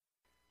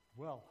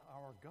Well,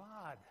 our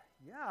God,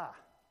 yeah.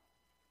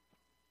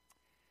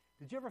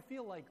 Did you ever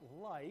feel like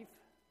life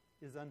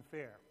is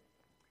unfair?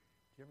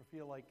 Did you ever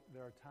feel like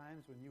there are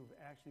times when you've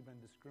actually been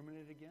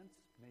discriminated against?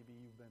 Maybe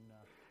you've been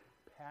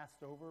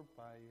passed over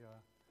by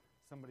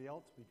somebody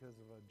else because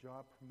of a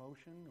job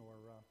promotion, or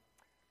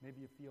maybe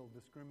you feel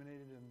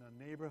discriminated in the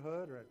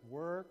neighborhood or at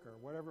work or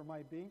whatever it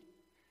might be.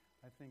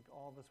 I think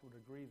all of us would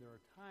agree there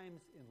are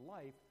times in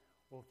life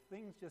where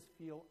things just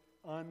feel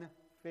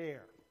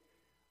unfair.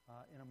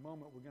 In a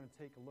moment, we're going to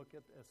take a look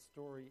at a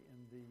story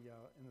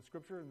in the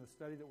Scripture, in the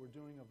study that we're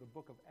doing of the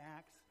book of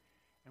Acts,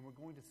 and we're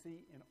going to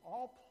see in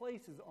all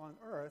places on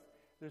earth,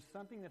 there's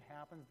something that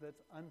happens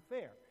that's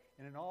unfair.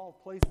 And in all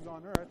places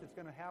on earth, it's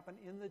going to happen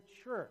in the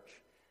church.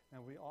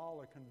 Now, we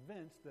all are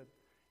convinced that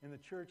in the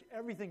church,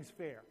 everything's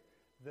fair,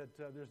 that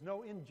there's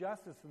no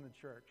injustice in the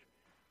church.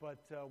 But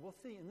we'll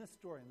see in this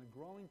story, in the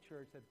growing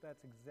church, that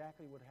that's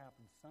exactly what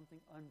happens. Something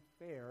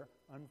unfair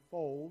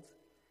unfolds.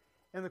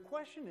 And the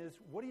question is,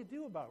 what do you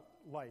do about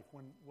life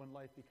when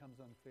life becomes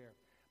unfair?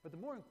 But the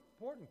more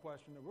important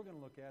question that we're going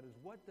to look at is,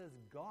 what does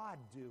God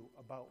do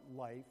about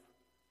life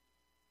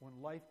when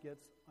life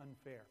gets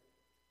unfair?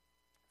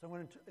 So I'm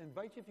going to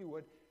invite you, if you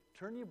would,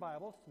 turn your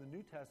Bibles to the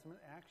New Testament,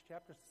 Acts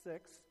chapter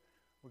 6.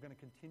 We're going to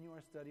continue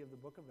our study of the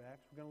book of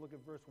Acts. We're going to look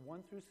at verse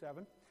 1 through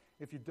 7.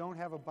 If you don't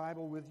have a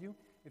Bible with you,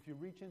 if you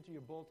reach into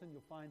your bulletin,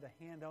 you'll find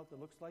a handout that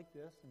looks like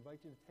this. I invite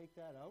you to take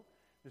that out.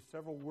 There's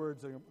several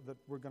words that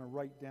we're going to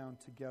write down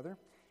together.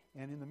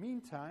 And in the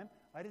meantime,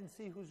 I didn't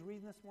see who's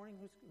reading this morning.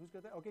 Who's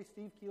got that? Okay,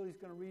 Steve Keeley's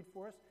going to read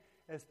for us.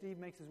 As Steve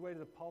makes his way to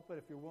the pulpit,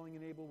 if you're willing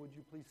and able, would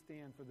you please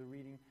stand for the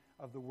reading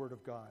of the Word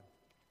of God?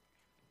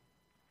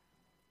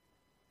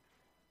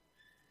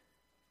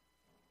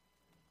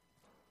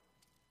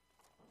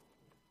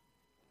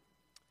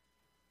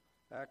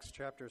 Acts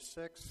chapter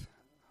 6,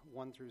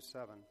 1 through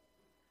 7.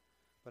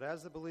 But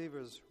as the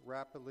believers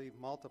rapidly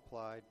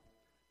multiplied,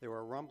 there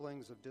were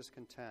rumblings of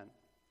discontent.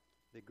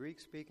 The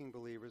Greek-speaking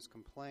believers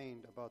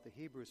complained about the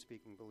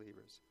Hebrew-speaking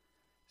believers,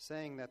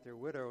 saying that their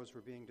widows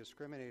were being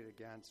discriminated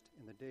against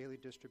in the daily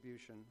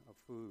distribution of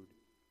food.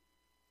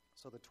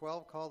 So the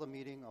 12 called a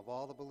meeting of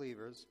all the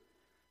believers.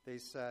 They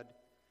said,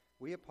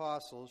 "We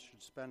apostles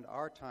should spend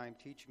our time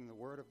teaching the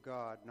Word of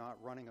God,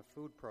 not running a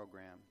food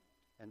program.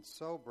 And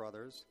so,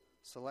 brothers,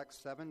 select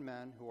 7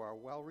 men who are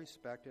well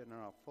respected and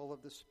are full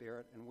of the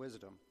Spirit and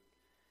wisdom.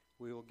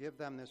 We will give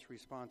them this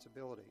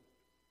responsibility.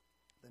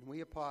 Then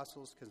we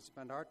apostles can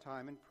spend our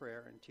time in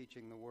prayer and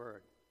teaching the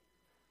Word."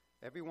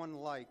 Everyone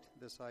liked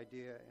this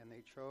idea, and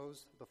they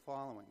chose the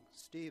following: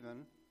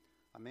 Stephen,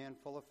 a man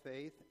full of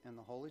faith and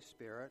the Holy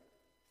Spirit;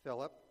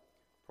 Philip;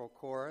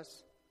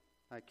 Prochorus;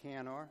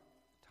 Nicanor;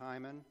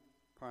 Timon;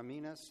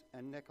 Parmenas;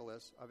 and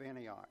Nicholas of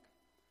Antioch,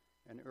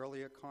 an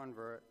earlier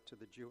convert to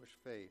the Jewish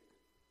faith.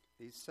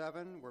 These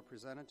 7 were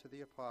presented to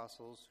the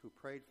apostles, who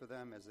prayed for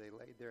them as they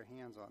laid their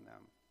hands on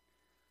them.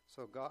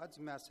 So God's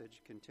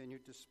message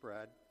continued to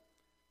spread.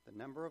 The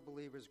number of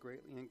believers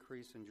greatly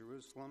increased in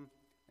Jerusalem,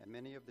 and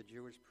many of the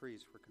Jewish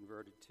priests were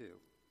converted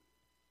too.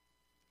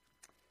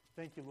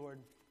 Thank you, Lord.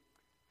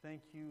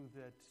 Thank you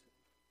that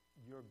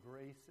your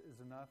grace is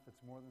enough.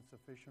 It's more than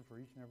sufficient for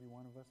each and every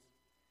one of us.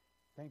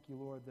 Thank you,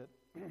 Lord, that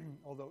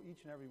although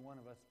each and every one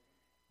of us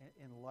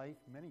in life,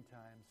 many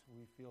times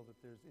we feel that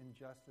there's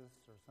injustice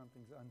or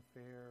something's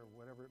unfair or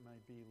whatever it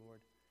might be,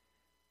 Lord,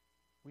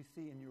 we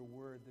see in your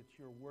word that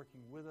you're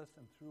working with us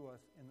and through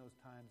us in those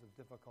times of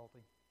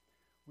difficulty.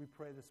 We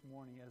pray this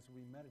morning as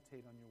we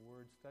meditate on your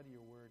word, study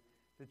your word,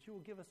 that you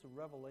will give us a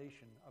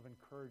revelation of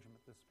encouragement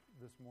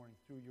this morning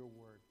through your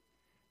word.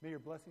 May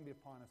your blessing be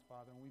upon us,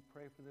 Father, and we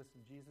pray for this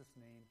in Jesus'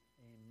 name.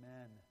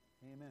 Amen.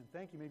 Amen.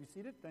 Thank you. You may be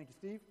seated. Thank you,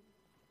 Steve.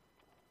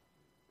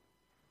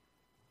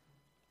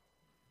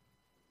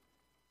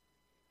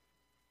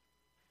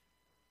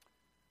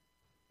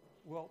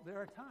 Well, there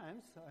are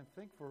times, I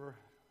think for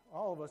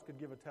all of us could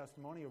give a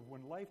testimony of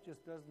when life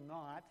just does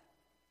not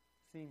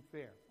seem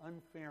fair,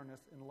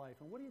 unfairness in life.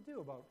 And what do you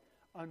do about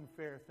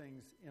unfair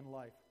things in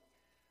life?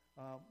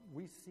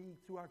 We see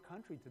through our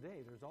country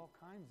today, there's all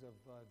kinds of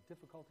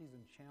difficulties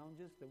and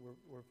challenges that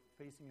we're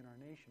facing in our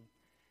nation.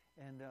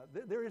 And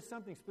there is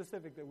something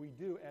specific that we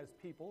do as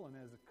people and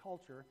as a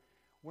culture.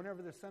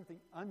 Whenever there's something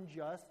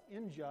unjust,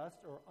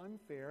 injust, or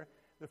unfair,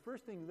 the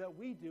first thing that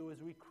we do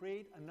is we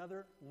create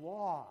another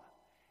law.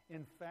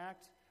 In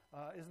fact,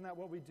 isn't that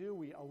what we do?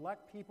 We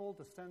elect people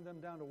to send them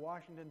down to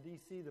Washington,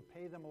 D.C. to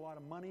pay them a lot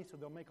of money, so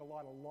they'll make a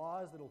lot of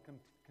laws that will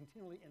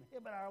continually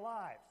inhibit our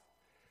lives.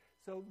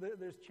 So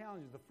there's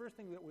challenges. The first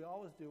thing that we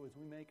always do is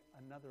we make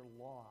another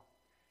law.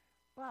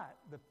 But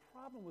the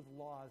problem with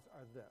laws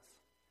are this.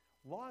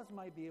 Laws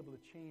might be able to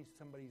change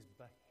somebody's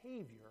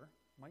behavior,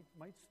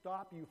 might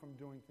stop you from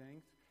doing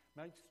things,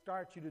 might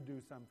start you to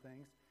do some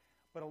things,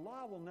 but a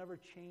law will never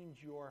change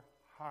your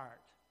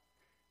heart.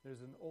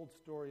 There's an old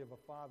story of a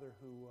father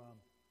who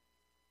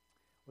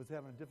was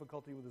having a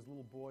difficulty with his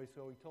little boy,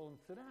 so he told him,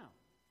 "Sit down."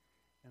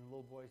 And the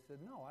little boy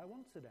said, "No, I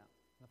won't sit down."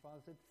 And the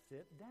father said,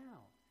 "Sit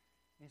down."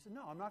 And he said,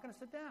 "No, I'm not going to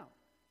sit down."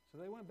 So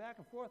they went back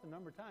and forth a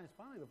number of times.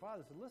 Finally, the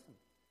father said, "Listen,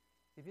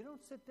 If you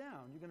don't sit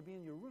down, you're going to be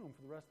in your room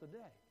for the rest of the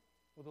day.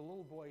 Well, the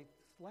little boy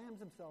slams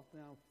himself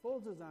down,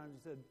 folds his arms,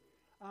 and said,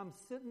 I'm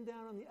sitting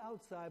down on the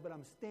outside, but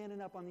I'm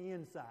standing up on the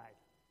inside.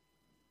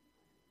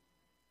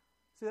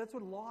 See, that's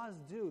what laws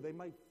do. They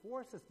might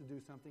force us to do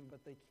something,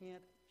 but they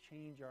can't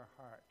change our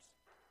hearts.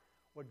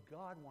 What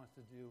God wants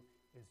to do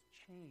is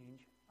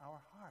change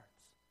our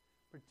hearts,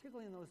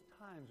 particularly in those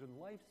times when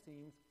life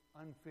seems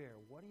unfair.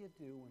 What do you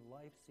do when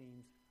life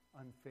seems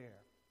unfair?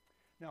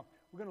 Now,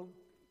 we're going to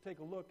take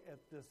a look at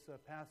this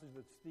passage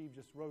that Steve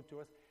just wrote to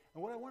us.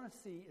 And what I want to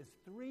see is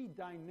three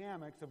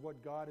dynamics of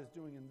what God is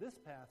doing in this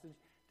passage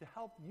to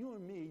help you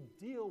and me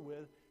deal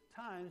with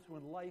times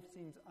when life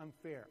seems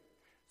unfair.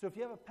 So if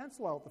you have a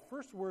pencil out, the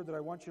first word that I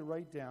want you to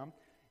write down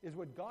is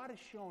what God is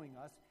showing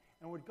us,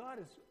 and what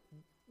God's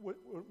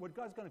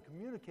going to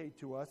communicate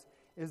to us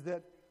is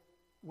that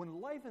when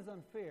life is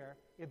unfair,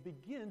 it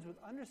begins with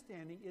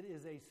understanding it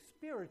is a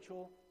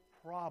spiritual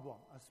problem,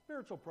 a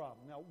spiritual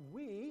problem. Now,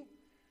 we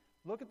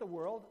look at the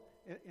world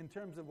in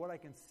terms of what I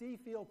can see,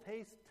 feel,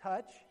 taste,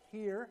 touch,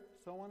 hear,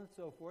 so on and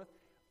so forth,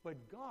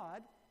 but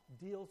God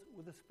deals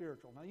with the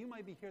spiritual. Now, you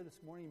might be here this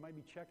morning, you might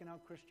be checking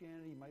out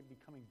Christianity, you might be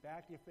coming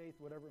back to your faith,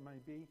 whatever it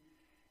might be,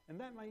 and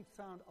that might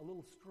sound a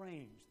little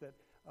strange, that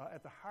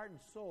at the heart and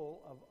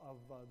soul of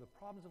the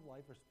problems of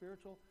life are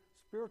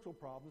spiritual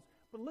problems.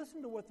 But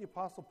listen to what the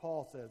Apostle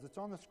Paul says. It's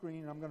on the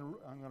screen, and I'm going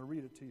to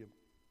read it to you.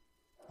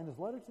 In his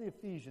letter to the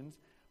Ephesians,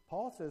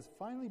 Paul says,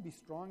 finally be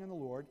strong in the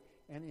Lord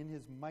and in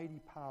his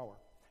mighty power.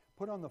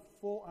 Put on the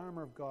full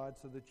armor of God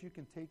so that you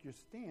can take your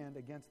stand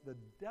against the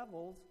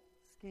devil's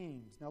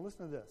schemes. Now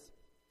listen to this.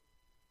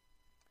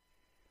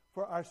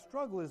 For our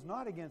struggle is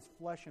not against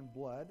flesh and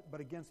blood, but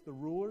against the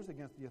rulers,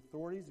 against the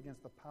authorities,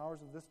 against the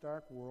powers of this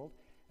dark world,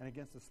 and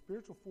against the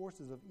spiritual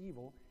forces of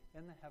evil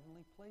in the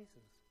heavenly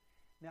places.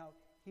 Now,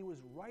 he was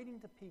writing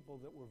to people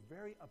that were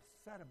very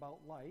upset about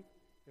life.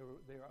 They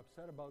were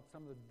upset about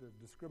some of the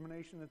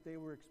discrimination that they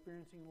were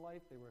experiencing in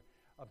life. They were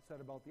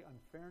upset about the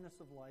unfairness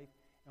of life.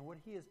 And what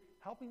he is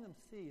helping them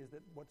see is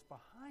that what's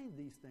behind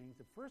these things,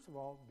 that first of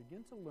all,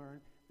 begin to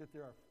learn that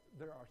there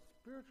are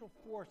spiritual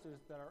forces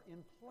that are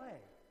in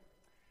play.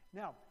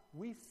 Now,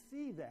 we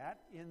see that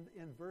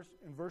in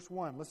verse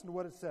 1. Listen to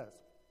what it says.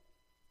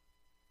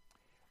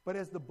 But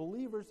as the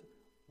believers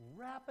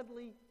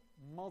rapidly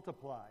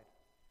multiplied.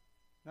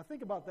 Now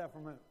think about that for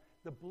a minute.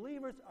 The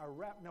believers are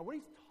Now what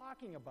he's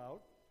talking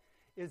about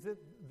is that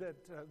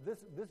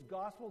this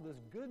gospel, this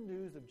good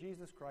news of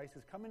Jesus Christ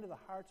has come into the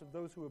hearts of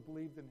those who have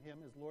believed in him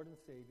as Lord and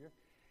Savior.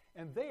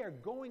 And they are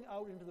going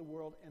out into the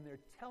world and they're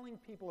telling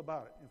people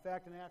about it. In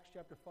fact, in Acts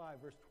chapter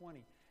 5, verse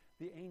 20,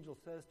 the angel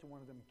says to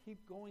one of them,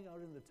 keep going out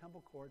in the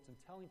temple courts and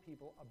telling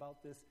people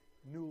about this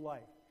new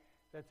life.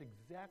 That's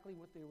exactly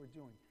what they were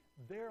doing.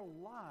 Their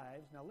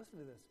lives, now listen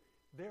to this,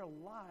 their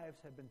lives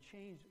have been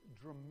changed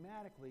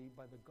dramatically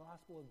by the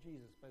gospel of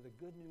Jesus, by the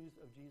good news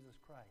of Jesus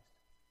Christ.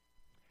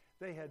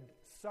 They had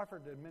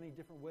suffered in many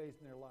different ways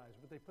in their lives,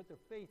 but they put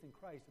their faith in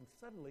Christ, and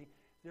suddenly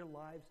their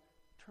lives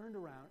turned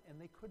around, and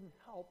they couldn't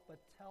help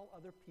but tell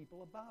other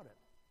people about it.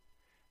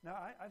 Now,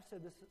 I've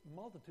said this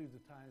multitudes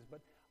of times,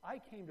 but I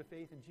came to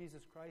faith in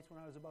Jesus Christ when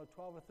I was about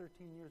 12 or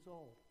 13 years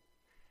old.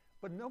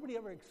 But nobody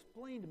ever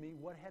explained to me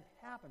what had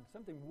happened.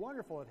 Something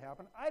wonderful had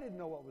happened. I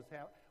didn't know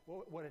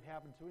what had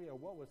happened to me or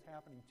what was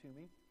happening to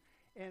me.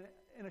 And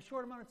in a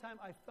short amount of time,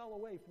 I fell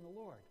away from the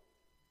Lord.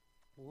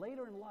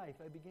 Later in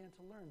life, I began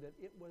to learn that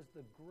it was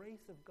the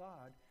grace of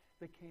God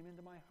that came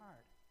into my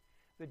heart.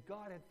 That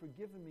God had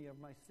forgiven me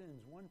of my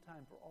sins one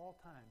time for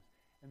all times.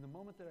 And the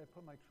moment that I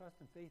put my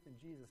trust and faith in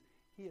Jesus,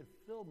 he had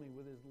filled me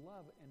with his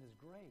love and his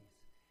grace.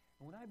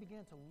 And when I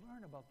began to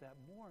learn about that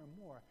more and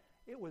more,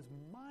 it was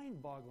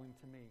mind-boggling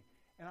to me.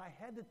 And I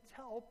had to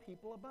tell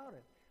people about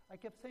it. I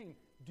kept saying,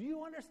 do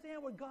you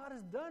understand what God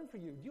has done for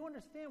you? Do you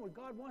understand what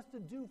God wants to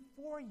do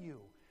for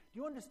you? Do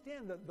you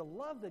understand the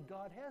love that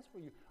God has for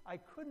you? I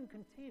couldn't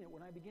contain it.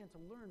 When I began to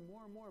learn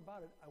more and more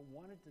about it, I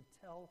wanted to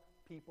tell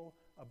people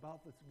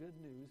about this good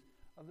news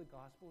of the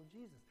gospel of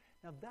Jesus.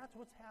 Now that's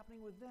what's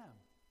happening with them.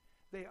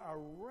 They are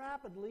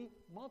rapidly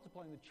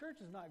multiplying. The church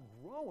is not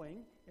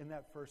growing in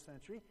that first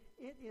century.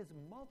 It is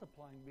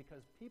multiplying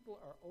because people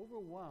are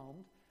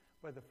overwhelmed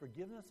by the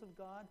forgiveness of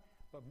God,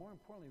 but more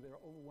importantly, they're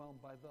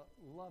overwhelmed by the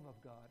love of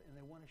God, and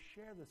they want to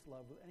share this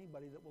love with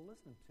anybody that will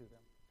listen to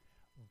them.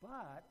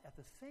 But at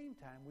the same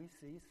time, we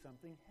see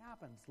something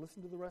happens.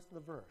 Listen to the rest of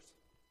the verse.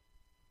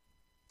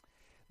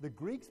 The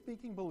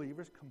Greek-speaking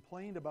believers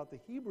complained about the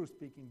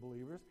Hebrew-speaking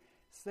believers,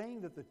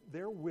 saying that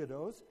their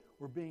widows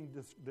were being,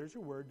 there's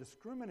your word,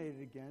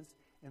 discriminated against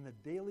in the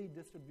daily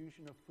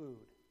distribution of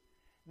food.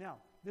 Now,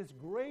 this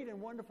great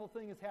and wonderful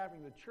thing is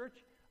happening. The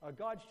church,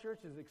 God's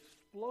church, is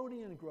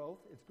exploding in growth.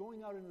 It's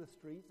going out into the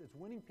streets. It's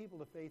winning people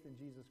to faith in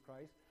Jesus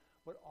Christ.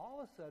 But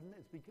all of a sudden,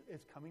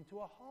 it's coming to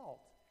a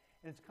halt.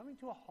 And it's coming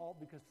to a halt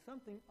because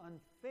something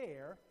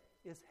unfair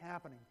is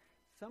happening.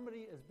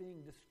 Somebody is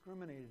being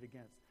discriminated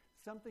against.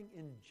 Something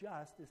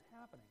unjust is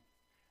happening.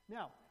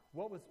 Now,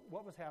 what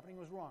was happening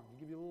was wrong. To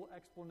give you a little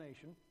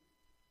explanation,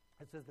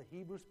 it says the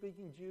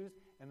Hebrew-speaking Jews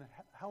and the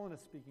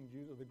Hellenist-speaking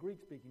Jews, or the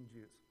Greek-speaking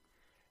Jews.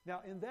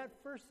 Now, in that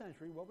first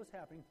century, what was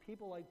happening,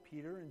 people like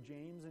Peter and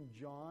James and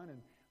John and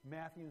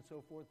Matthew and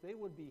so forth, they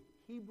would be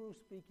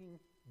Hebrew-speaking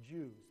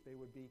Jews. They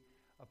would be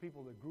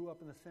people that grew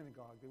up in the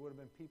synagogue. They would have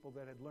been people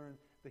that had learned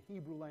the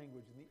Hebrew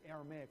language and the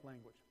Aramaic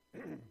language.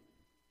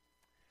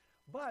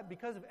 But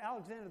because of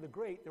Alexander the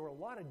Great, there were a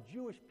lot of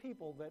Jewish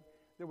people that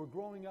were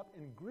growing up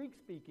in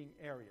Greek-speaking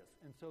areas.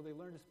 And so they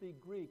learned to speak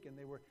Greek, and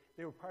they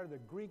were part of the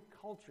Greek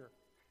culture.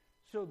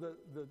 So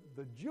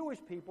the Jewish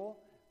people,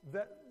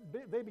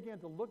 they began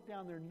to look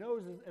down their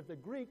noses at the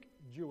Greek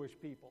Jewish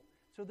people.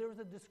 So there was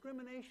a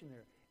discrimination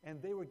there. And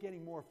they were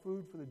getting more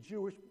food for the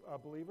Jewish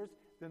believers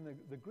than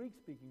the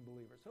Greek-speaking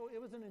believers. So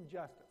it was an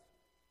injustice.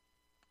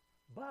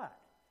 But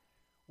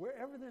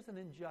wherever there's an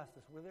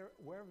injustice,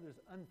 wherever there's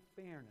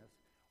unfairness,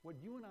 what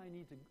you and I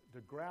need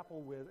to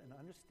grapple with and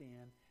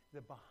understand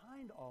that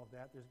behind all of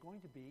that, there's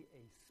going to be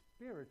a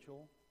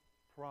spiritual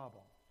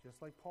problem.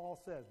 Just like Paul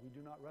says, we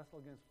do not wrestle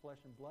against flesh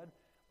and blood,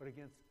 but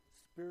against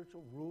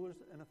spiritual rulers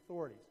and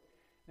authorities.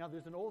 Now,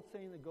 there's an old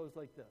saying that goes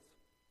like this.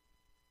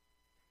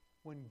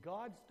 When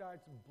God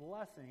starts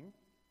blessing,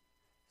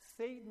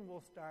 Satan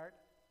will start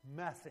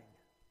messing.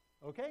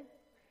 Okay?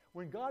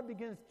 When God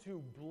begins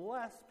to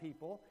bless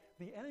people,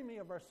 the enemy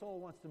of our soul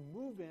wants to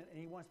move in and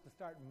he wants to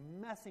start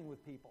messing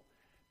with people.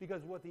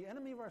 Because what the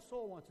enemy of our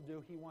soul wants to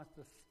do, he wants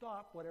to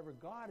stop whatever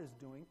God is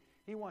doing.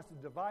 He wants to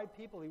divide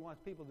people. He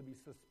wants people to be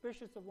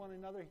suspicious of one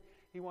another.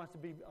 He wants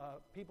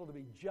people to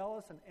be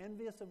jealous and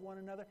envious of one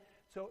another.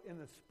 So in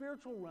the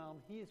spiritual realm,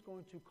 he is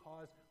going to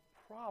cause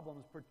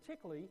problems,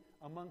 particularly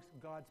amongst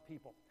God's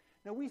people.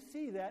 Now we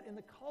see that in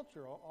the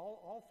culture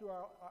all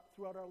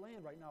throughout our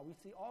land right now. We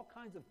see all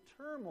kinds of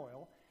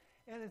turmoil,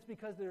 and it's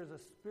because there's a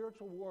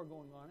spiritual war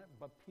going on,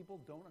 but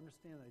people don't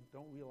understand it,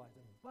 don't realize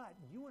it. But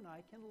you and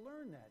I can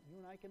learn that. You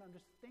and I can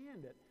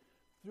understand it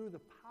through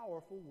the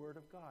powerful Word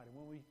of God. And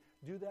when we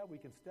do that, we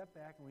can step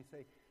back and we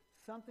say,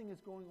 something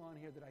is going on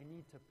here that I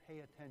need to pay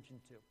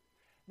attention to.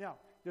 Now,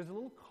 there's a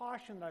little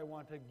caution that I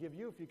want to give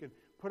you. If you could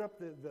put up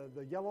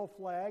the yellow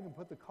flag and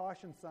put the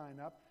caution sign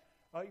up.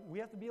 We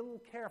have to be a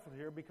little careful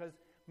here because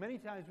many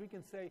times we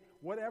can say,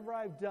 whatever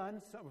I've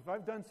done, if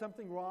I've done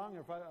something wrong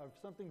or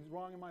if something's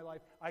wrong in my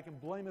life, I can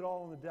blame it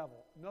all on the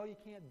devil. No, you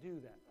can't do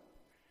that.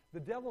 The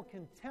devil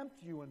can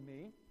tempt you and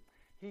me.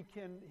 He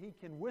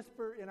can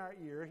whisper in our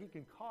ear. He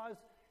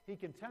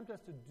can tempt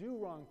us to do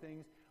wrong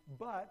things,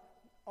 but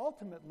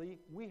ultimately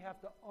we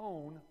have to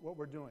own what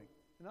we're doing.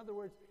 In other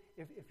words,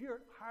 if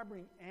you're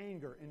harboring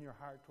anger in your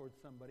heart towards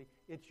somebody,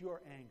 it's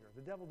your anger.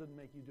 The devil didn't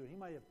make you do it. He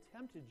might have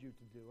tempted you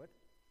to do it,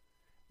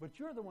 but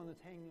you're the one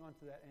that's hanging on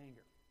to that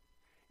anger.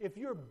 If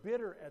you're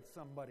bitter at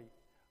somebody,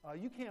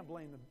 you can't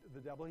blame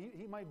the devil.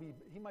 He might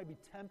be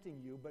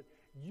tempting you, but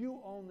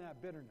you own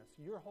that bitterness.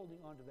 You're holding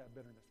on to that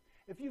bitterness.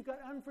 If you've got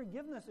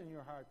unforgiveness in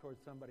your heart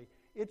towards somebody,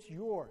 it's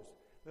yours.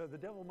 The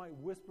devil might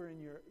whisper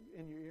in your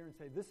ear and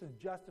say, "This is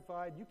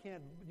justified. You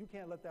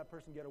can't let that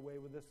person get away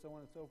with this," so on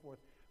and so forth.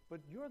 But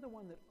you're the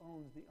one that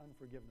owns the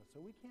unforgiveness. So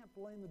we can't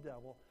blame the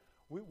devil.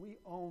 We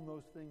own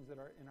those things that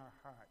are in our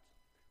hearts.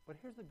 But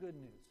here's the good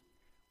news.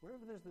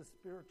 Wherever there's this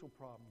spiritual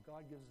problem,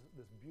 God gives us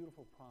this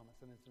beautiful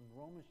promise, and it's in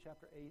Romans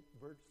chapter 8,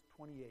 verse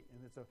 28.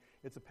 And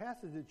it's a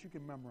passage that you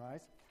can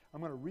memorize. I'm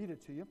going to read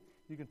it to you.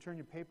 You can turn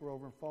your paper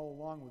over and follow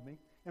along with me.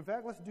 In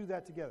fact, let's do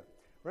that together.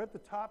 Right at the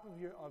top of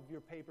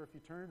your paper, if you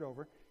turn it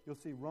over, you'll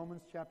see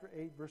Romans chapter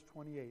 8, verse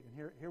 28. And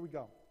here we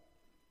go.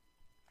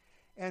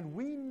 And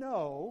we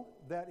know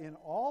that in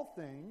all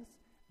things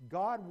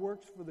God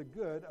works for the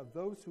good of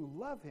those who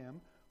love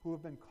him, who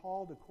have been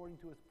called according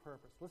to his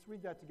purpose. Let's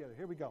read that together.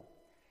 Here we go.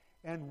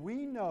 And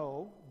we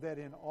know that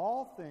in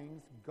all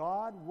things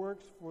God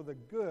works for the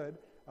good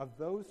of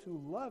those who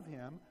love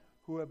him,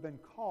 who have been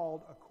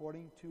called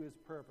according to his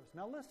purpose.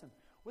 Now listen,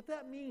 what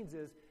that means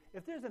is,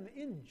 if there's an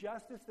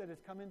injustice that has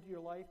come into your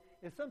life,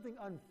 if something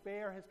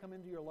unfair has come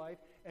into your life,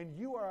 and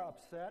you are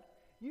upset,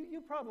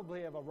 you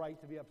probably have a right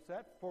to be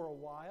upset for a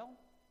while.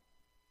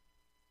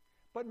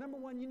 But number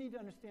one, you need to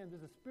understand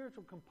there's a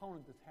spiritual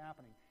component that's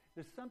happening.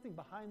 There's something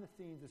behind the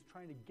scenes that's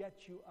trying to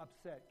get you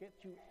upset, get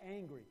you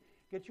angry,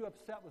 get you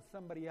upset with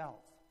somebody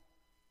else.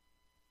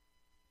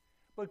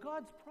 But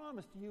God's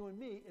promise to you and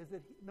me is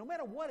that no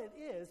matter what it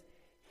is,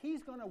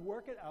 he's going to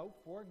work it out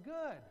for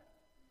good.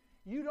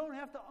 You don't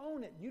have to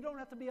own it. You don't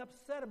have to be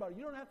upset about it.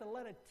 You don't have to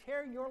let it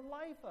tear your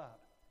life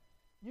up.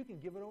 You can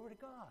give it over to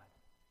God.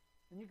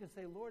 And you can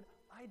say, Lord,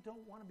 I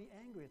don't want to be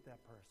angry at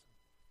that person.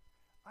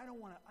 I don't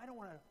want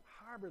to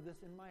harbor this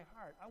in my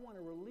heart. I want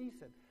to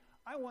release it.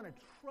 I want to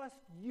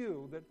trust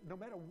you that no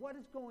matter what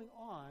is going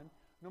on,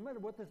 no matter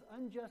what this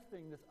unjust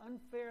thing, this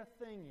unfair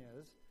thing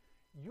is,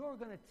 you're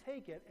going to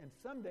take it, and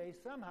someday,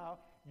 somehow,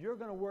 you're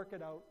going to work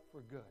it out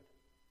for good.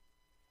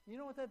 You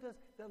know what that does?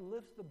 That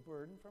lifts the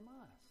burden from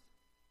us.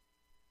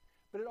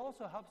 But it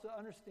also helps to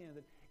understand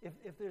that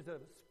if there's a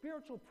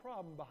spiritual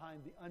problem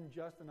behind the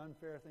unjust and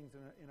unfair things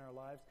in our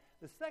lives,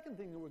 the second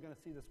thing that we're going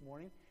to see this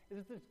morning is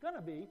that there's going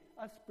to be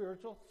a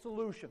spiritual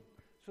solution.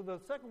 So the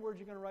second word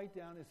you're going to write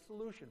down is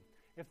solution.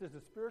 If there's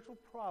a spiritual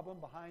problem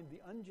behind the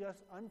unjust,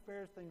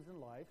 unfair things in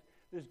life,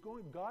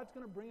 God's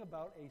going to bring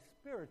about a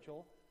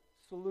spiritual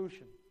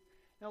solution.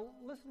 Now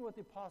listen to what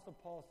the Apostle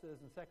Paul says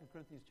in 2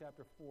 Corinthians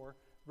chapter 4,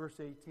 verse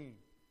 18.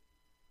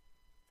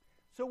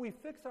 So we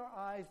fix our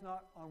eyes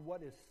not on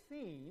what is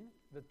seen,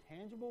 the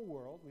tangible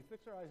world. We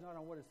fix our eyes not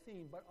on what is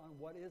seen, but on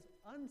what is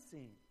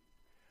unseen.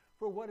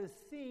 For what is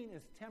seen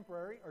is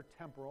temporary or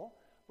temporal,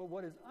 but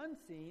what is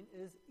unseen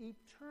is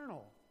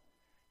eternal.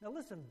 Now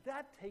listen,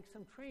 that takes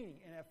some training,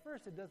 and at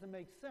first it doesn't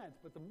make sense,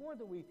 but the more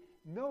that we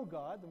know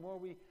God, the more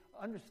we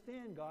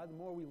understand God, the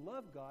more we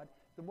love God,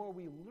 the more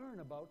we learn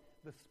about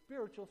the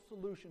spiritual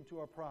solution to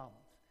our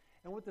problems.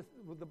 And what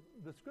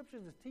the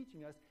Scriptures is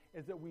teaching us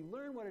is that we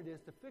learn what it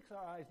is to fix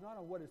our eyes not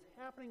on what is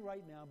happening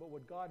right now, but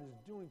what God is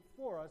doing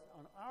for us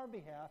on our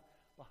behalf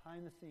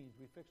behind the scenes.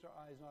 We fix our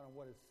eyes not on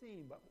what is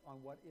seen, but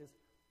on what is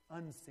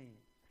unseen.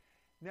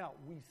 Now,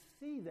 we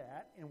see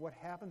that in what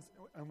happens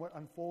and what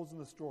unfolds in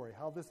the story,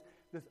 how this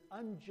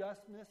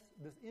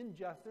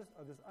injustice,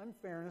 or this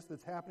unfairness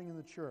that's happening in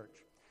the church.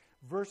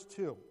 Verse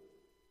 2.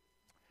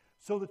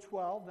 So the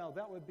 12, now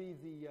that would be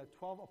the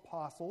 12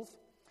 apostles,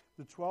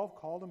 the 12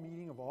 called a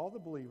meeting of all the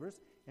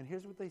believers, and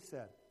here's what they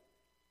said.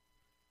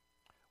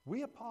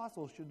 We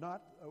apostles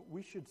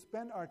we should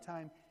spend our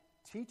time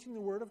teaching the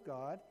Word of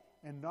God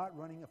and not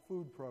running a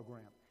food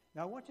program.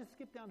 Now I want you to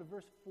skip down to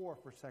verse 4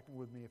 for a second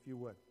with me, if you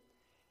would.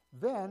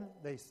 Then,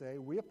 they say,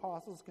 we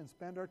apostles can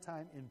spend our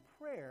time in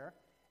prayer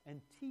and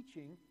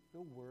teaching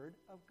the Word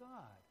of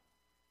God.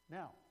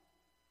 Now,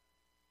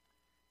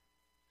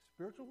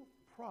 spiritual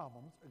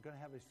problems are going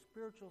to have a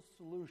spiritual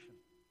solution.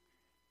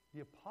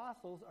 The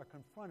apostles are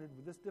confronted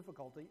with this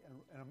difficulty,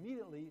 and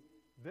immediately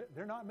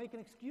they're not making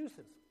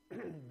excuses.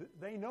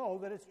 They know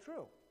that it's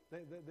true.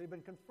 They've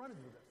been confronted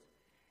with this.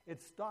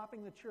 It's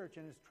stopping the church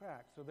in its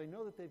tracks, so they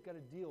know that they've got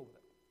to deal with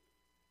it.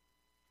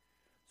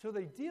 So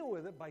they deal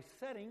with it by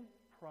setting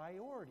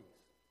priorities.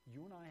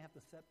 You and I have to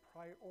set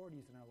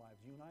priorities in our lives.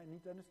 You and I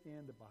need to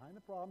understand that behind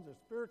the problems are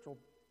spiritual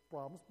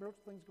problems,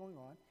 spiritual things going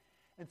on.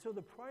 And so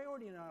the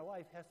priority in our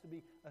life has to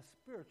be a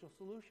spiritual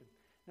solution.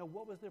 Now,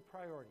 what was their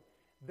priority?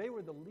 They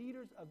were the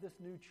leaders of this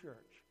new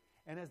church.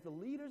 And as the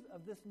leaders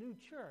of this new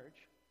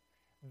church,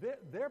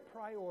 their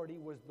priority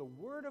was the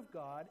Word of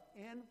God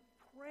and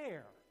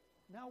prayer.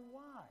 Now,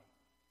 why?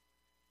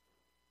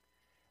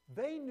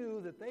 They knew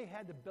that they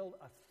had to build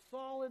a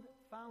solid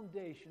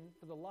foundation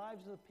for the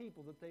lives of the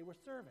people that they were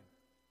serving.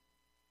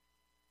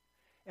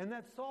 And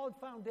that solid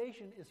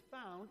foundation is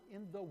found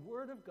in the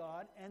Word of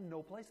God and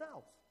no place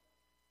else.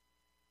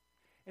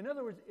 In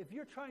other words, if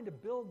you're trying to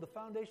build the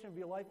foundation of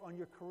your life on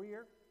your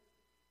career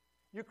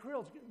is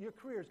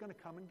going to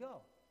come and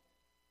go.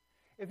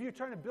 If you're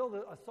trying to build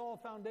a solid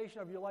foundation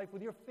of your life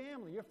with your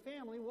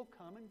family will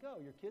come and go.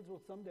 Your kids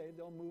will someday,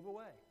 they'll move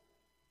away.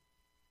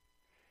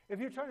 If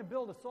you're trying to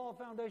build a solid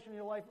foundation in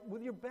your life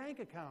with your bank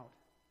account,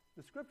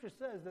 the Scripture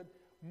says that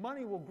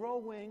money will grow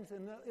wings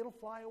and it'll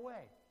fly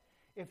away.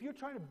 If you're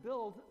trying to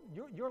build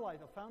your life,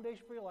 a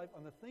foundation for your life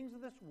on the things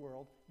of this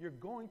world, you're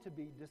going to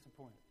be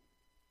disappointed.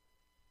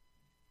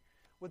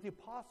 What the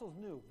apostles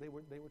knew, they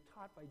were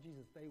taught by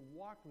Jesus. They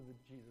walked with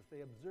Jesus.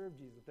 They observed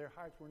Jesus. Their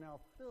hearts were now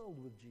filled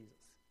with Jesus.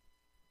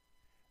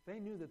 They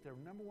knew that their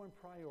number one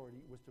priority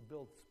was to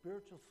build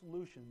spiritual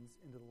solutions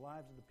into the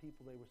lives of the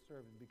people they were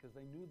serving, because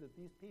they knew that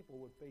these people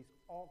would face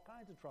all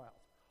kinds of trials,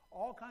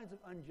 all kinds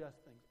of unjust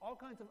things, all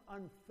kinds of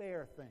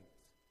unfair things.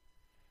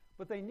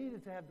 But they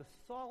needed to have the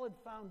solid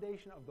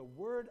foundation of the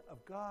Word of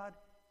God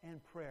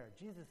and prayer.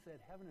 Jesus said,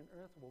 heaven and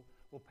earth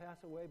will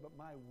pass away, but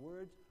my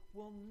words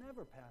will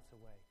never pass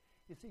away.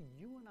 You see,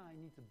 you and I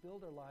need to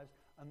build our lives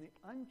on the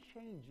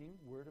unchanging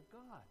Word of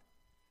God.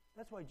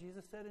 That's why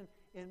Jesus said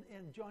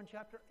in John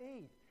chapter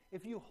 8,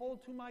 if you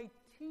hold to my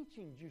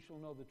teachings, you shall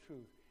know the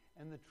truth.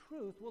 And the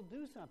truth will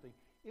do something.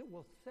 It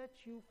will set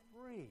you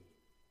free.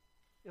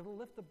 It'll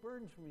lift the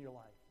burdens from your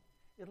life.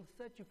 It'll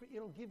set you free.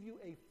 It'll give you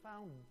a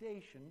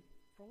foundation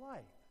for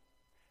life.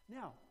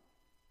 Now,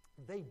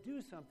 they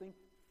do something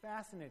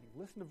fascinating.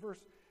 Listen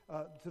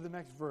to the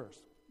next verse.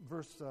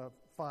 Verse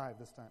 5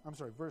 this time. I'm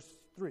sorry, verse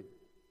 3.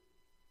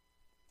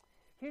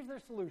 Here's their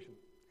solution.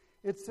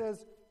 It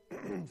says,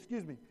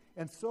 excuse me,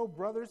 and so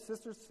brothers,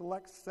 sisters,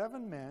 select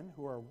 7 men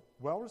who are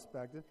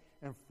well-respected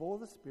and full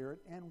of the Spirit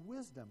and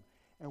wisdom,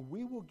 and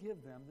we will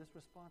give them this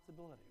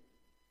responsibility.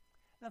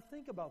 Now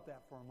think about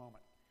that for a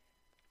moment.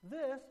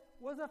 This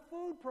was a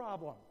food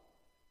problem.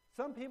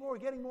 Some people were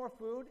getting more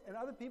food, and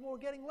other people were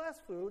getting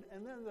less food,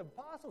 and then the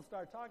apostles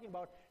start talking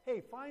about,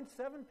 hey, find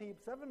 7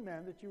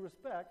 men that you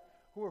respect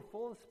who are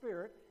full of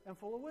Spirit and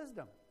full of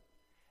wisdom.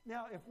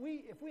 Now, if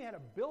we had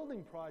a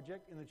building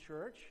project in the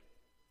church,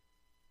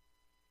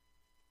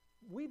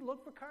 we'd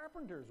look for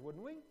carpenters,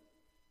 wouldn't we?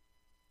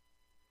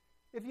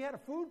 If you had a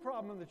food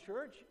problem in the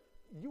church,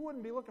 you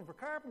wouldn't be looking for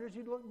carpenters,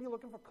 you'd be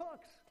looking for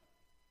cooks.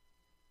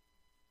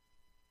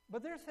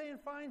 But they're saying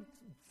find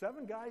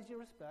 7 guys you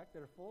respect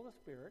that are full of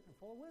Spirit and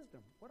full of wisdom.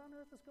 What on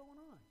earth is going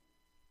on?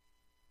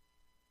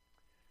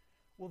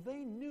 Well,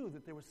 they knew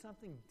that there was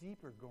something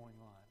deeper going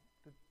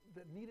on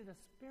that needed a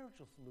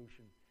spiritual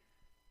solution.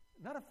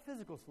 Not a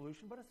physical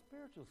solution, but a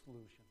spiritual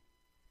solution.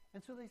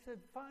 And so they said,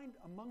 find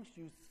amongst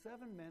you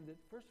 7 men that,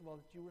 first of all,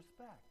 that you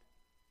respect.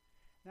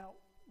 Now,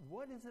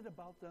 what is it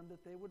about them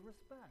that they would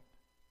respect?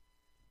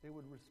 They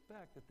would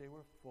respect that they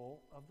were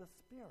full of the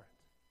Spirit.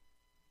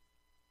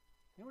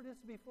 You know what it is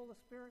to be full of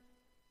Spirit?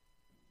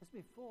 It's to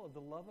be full of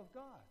the love of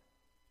God.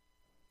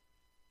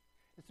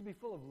 It's to be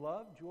full of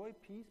love, joy,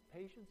 peace,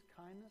 patience,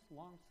 kindness,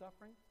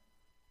 long-suffering,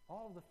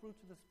 all of the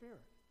fruits of the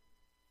Spirit.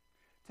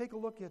 Take a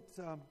look at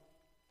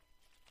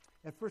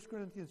 1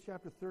 Corinthians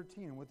chapter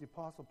 13 and what the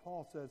Apostle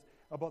Paul says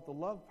about the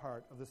love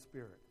part of the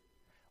Spirit.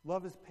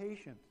 Love is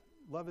patient.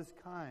 Love is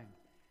kind.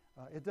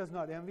 It does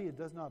not envy. It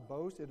does not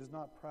boast. It is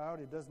not proud.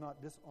 It does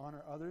not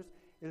dishonor others.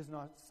 It is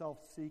not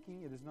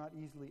self-seeking. It is not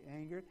easily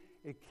angered.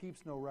 It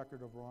keeps no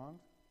record of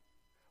wrongs.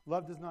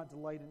 Love does not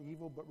delight in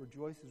evil, but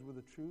rejoices with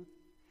the truth.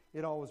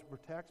 It always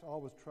protects,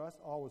 always trusts,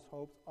 always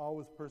hopes,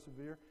 always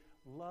perseveres.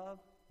 Love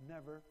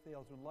never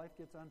fails. When life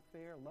gets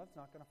unfair, love's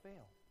not going to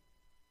fail.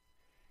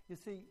 You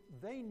see,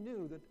 they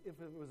knew that if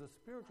it was a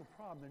spiritual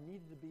problem, there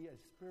needed to be a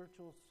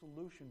spiritual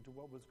solution to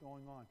what was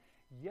going on.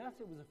 Yes,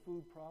 it was a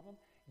food problem.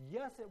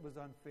 Yes, it was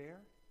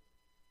unfair.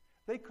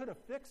 They could have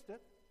fixed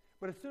it,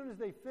 but as soon as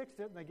they fixed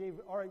it and they gave,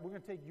 all right, we're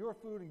going to take your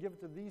food and give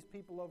it to these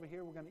people over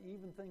here, we're going to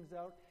even things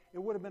out, it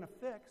would have been a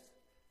fix.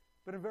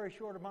 But in a very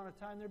short amount of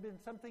time, there had been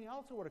something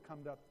else that would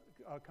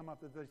have come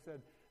up that they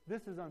said,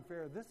 this is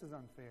unfair, this is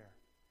unfair.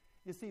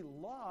 You see,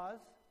 laws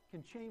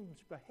can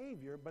change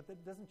behavior, but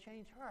that doesn't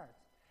change hearts.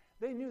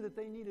 They knew that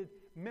they needed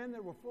men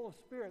that were full of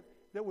Spirit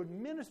that would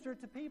minister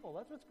to people.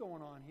 That's what's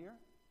going on here.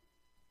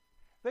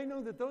 They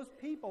knew that those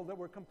people that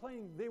were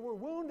complaining, they were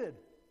wounded.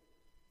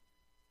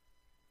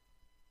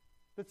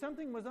 That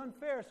something was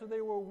unfair, so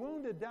they were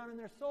wounded down in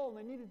their soul, and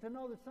they needed to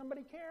know that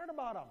somebody cared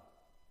about them.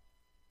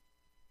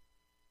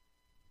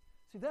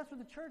 See, that's what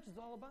the church is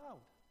all about.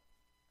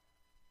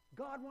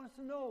 God wants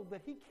to know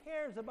that He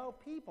cares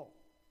about people.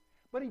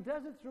 But He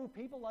does it through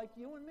people like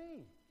you and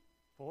me,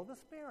 full of the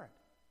Spirit.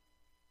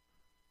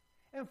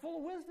 And full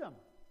of wisdom.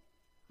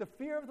 The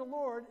fear of the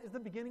Lord is the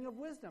beginning of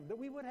wisdom. That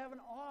we would have an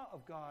awe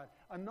of God,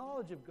 a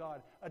knowledge of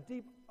God, a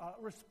deep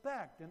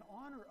respect and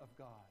honor of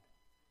God.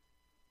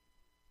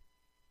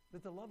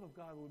 That the love of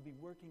God would be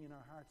working in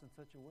our hearts in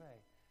such a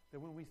way that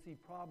when we see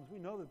problems, we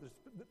know that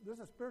there's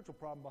a spiritual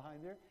problem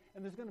behind there,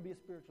 and there's going to be a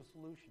spiritual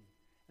solution.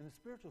 And the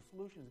spiritual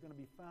solution is going to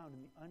be found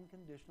in the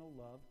unconditional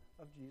love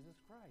of Jesus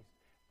Christ.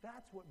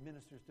 That's what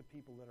ministers to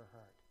people that are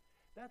hurt.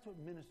 That's what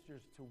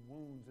ministers to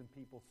wounds in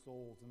people's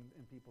souls and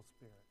in people's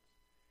spirits.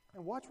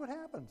 And watch what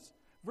happens.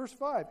 Verse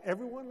 5,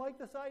 everyone liked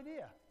this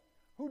idea.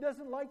 Who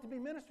doesn't like to be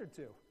ministered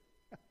to?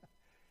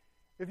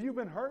 If you've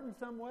been hurt in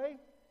some way,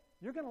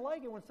 you're going to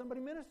like it when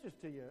somebody ministers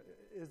to you.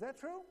 Is that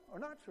true or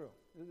not true?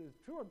 Is it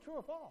true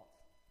or false?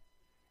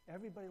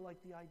 Everybody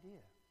liked the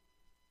idea.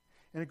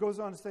 And it goes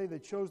on to say they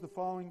chose the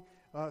following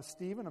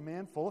Stephen, a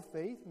man full of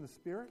faith in the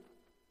Spirit.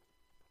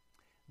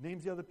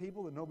 Names the other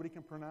people that nobody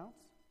can pronounce.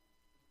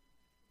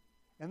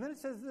 And then it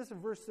says this in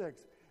verse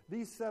 6.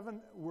 These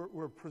 7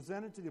 were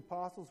presented to the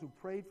apostles who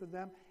prayed for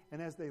them,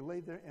 and as they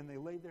laid their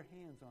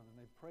hands on them.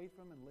 They prayed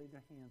for them and laid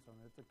their hands on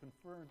them. It's a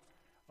conference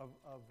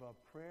of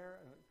prayer,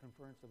 a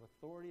conference of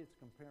authority. It's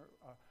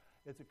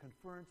a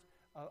conference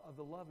of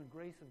the love and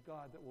grace of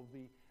God that will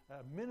be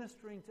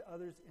ministering to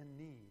others in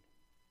need.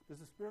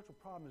 There's a spiritual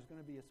problem. There's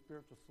going to be a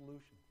spiritual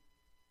solution.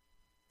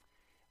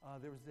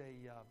 There was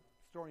a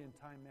story in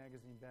Time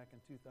magazine back in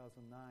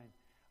 2009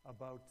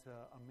 about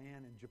a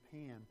man in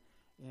Japan.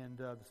 And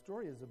the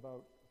story is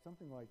about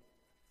something like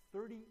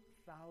 30,000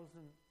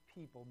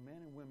 people,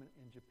 men and women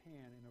in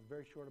Japan, in a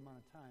very short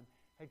amount of time,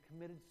 had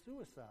committed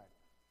suicide.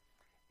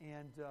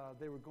 And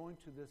they were going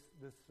to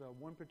this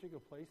one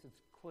particular place.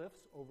 It's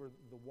cliffs over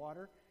the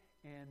water,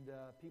 and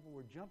people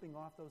were jumping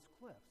off those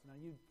cliffs. Now,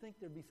 you'd think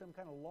there'd be some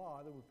kind of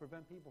law that would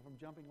prevent people from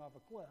jumping off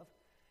a cliff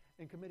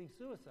and committing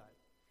suicide.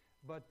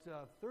 But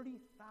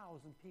 30,000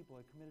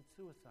 people had committed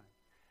suicide.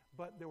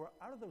 But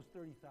out of those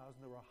 30,000,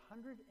 there were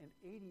 188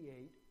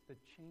 that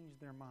changed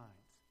their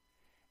minds.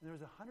 And there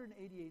was 188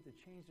 that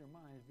changed their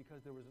minds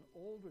because there was an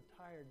old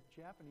retired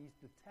Japanese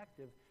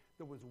detective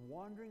that was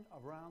wandering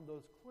around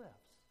those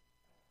cliffs.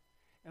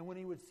 And when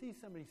he would see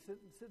somebody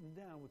sitting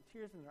down with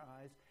tears in their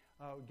eyes,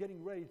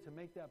 getting ready to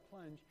make that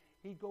plunge,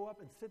 he'd go up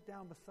and sit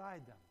down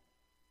beside them.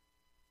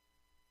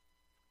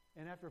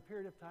 And after a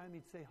period of time,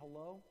 he'd say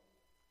hello.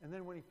 And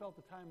then when he felt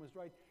the time was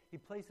right,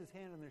 he'd place his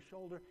hand on their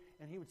shoulder,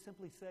 and he would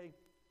simply say,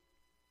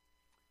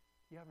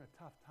 "You're having a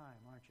tough time,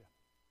 aren't you?"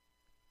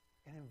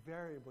 And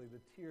invariably,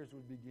 the tears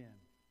would begin.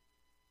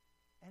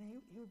 And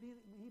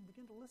he'd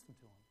begin to listen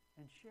to them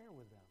and share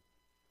with them.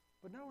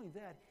 But not only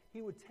that,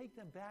 he would take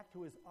them back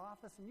to his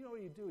office, and you know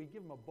what he'd do? He'd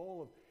give them a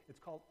bowl of, it's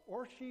called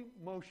orshi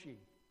moshi.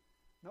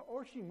 Now,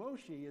 orshi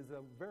moshi is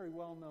a very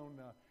well-known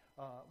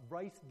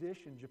rice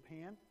dish in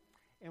Japan.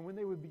 And when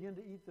they would begin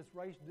to eat this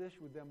rice dish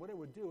with them, what it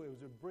would do, it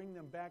would bring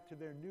them back to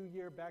their new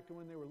year, back to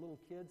when they were little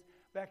kids,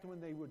 back to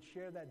when they would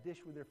share that dish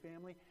with their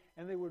family,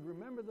 and they would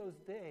remember those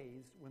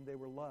days when they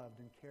were loved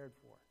and cared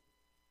for.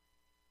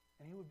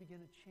 And he would begin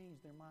to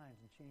change their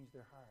minds and change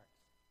their hearts.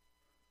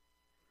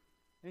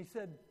 And he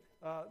said,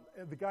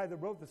 the guy that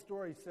wrote the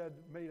story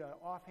made an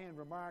offhand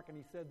remark, and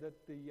he said that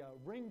the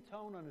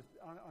ringtone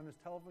on his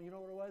telephone, you know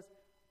what it was?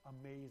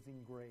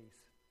 Amazing Grace.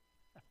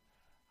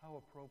 How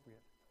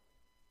appropriate.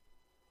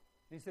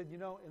 And he said,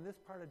 in this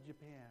part of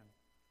Japan,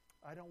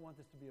 I don't want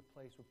this to be a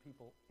place where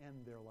people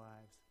end their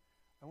lives.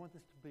 I want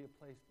this to be a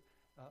place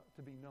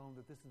to be known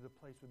that this is a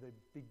place where they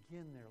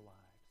begin their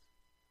lives.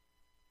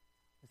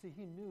 You see,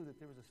 he knew that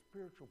there was a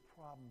spiritual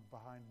problem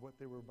behind what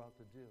they were about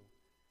to do.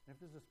 And if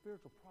there's a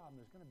spiritual problem,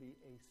 there's going to be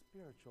a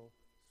spiritual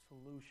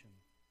solution.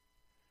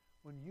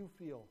 When you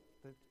feel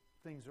that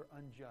things are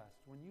unjust,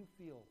 when you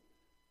feel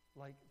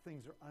like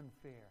things are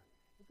unfair,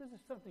 if there's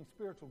something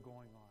spiritual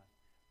going on,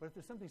 but if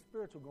there's something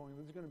spiritual going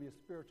on, there's going to be a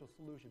spiritual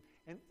solution.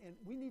 And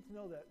we need to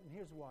know that, and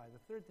here's why.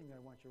 The third thing that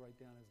I want you to write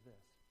down is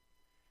this.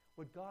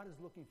 What God is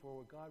looking for,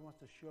 what God wants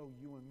to show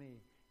you and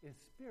me, is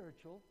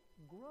spiritual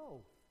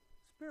growth.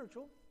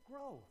 Spiritual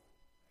growth.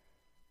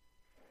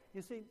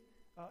 You see,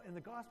 in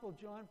the Gospel of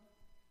John,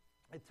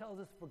 it tells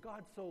us, for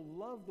God so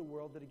loved the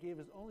world that he gave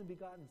his only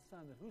begotten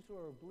Son, that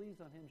whosoever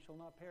believes on him shall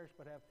not perish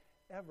but have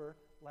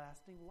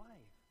everlasting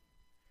life.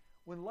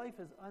 When life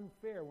is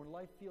unfair, when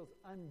life feels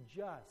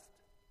unjust,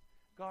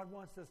 God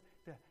wants us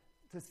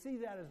to see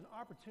that as an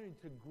opportunity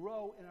to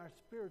grow in our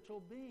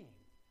spiritual being.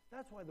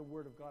 That's why the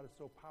Word of God is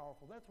so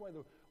powerful. That's why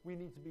we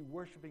need to be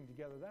worshiping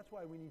together. That's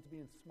why we need to be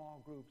in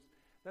small groups.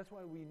 That's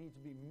why we need to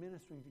be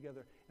ministering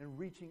together and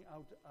reaching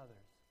out to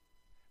others.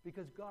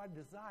 Because God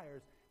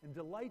desires and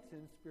delights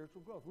in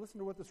spiritual growth. Listen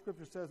to what the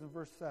Scripture says in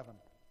verse 7.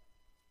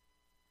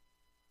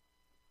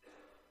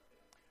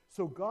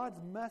 So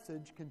God's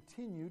message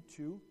continued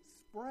to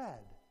spread,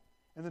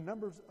 and the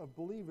numbers of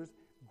believers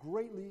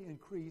greatly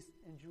increased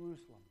in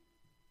Jerusalem.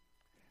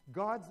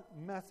 God's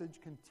message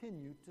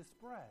continued to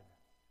spread.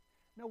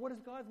 Now, what is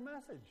God's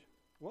message?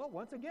 Well,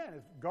 once again,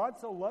 it's God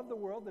so loved the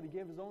world that he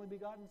gave his only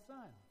begotten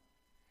Son.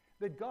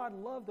 That God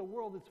loved the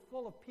world that's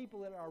full of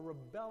people that are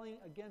rebelling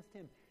against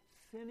him,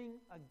 sinning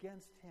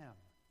against him.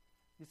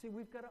 You see,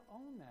 we've got to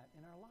own that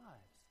in our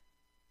lives.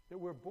 That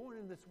we're born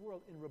in this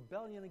world in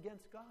rebellion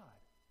against God.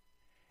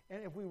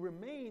 And if we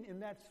remain in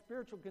that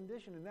spiritual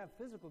condition, in that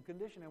physical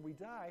condition, and we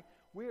die,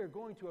 we are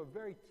going to a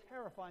very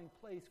terrifying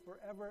place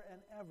forever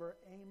and ever.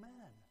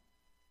 Amen.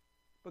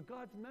 But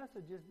God's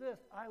message is this: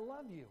 I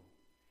love you.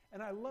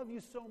 And I love you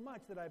so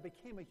much that I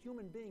became a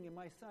human being in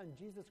my Son,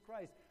 Jesus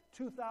Christ,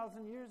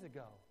 2,000 years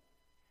ago.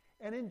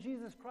 And in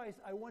Jesus Christ,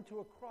 I went to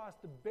a cross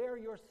to bear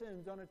your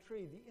sins on a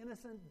tree. The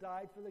innocent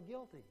died for the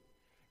guilty.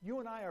 You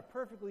and I are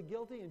perfectly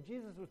guilty, and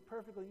Jesus was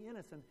perfectly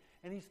innocent.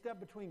 And he stepped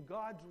between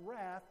God's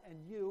wrath and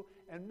you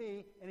and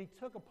me, and he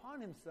took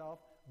upon himself,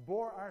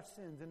 bore our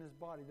sins in his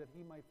body, that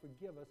he might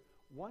forgive us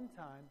one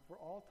time for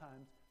all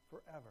times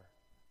forever.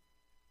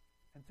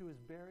 And through his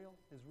burial,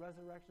 his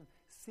resurrection,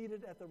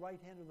 seated at the right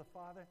hand of the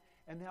Father,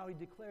 and now he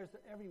declares to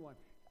everyone,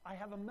 I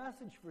have a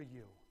message for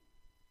you.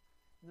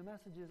 And the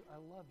message is, I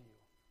love you.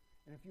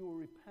 And if you will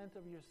repent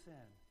of your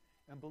sin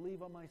and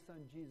believe on my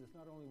Son Jesus,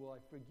 not only will I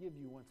forgive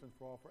you once and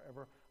for all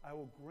forever, I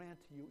will grant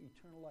to you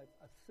eternal life.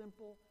 A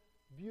simple,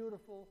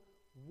 beautiful,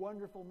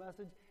 wonderful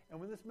message. And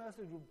when this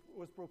message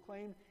was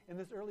proclaimed in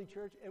this early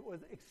church, it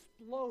was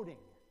exploding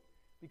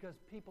because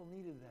people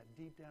needed that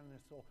deep down in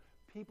their soul.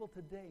 People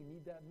today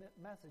need that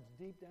message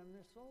deep down in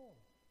their soul.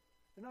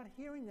 They're not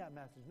hearing that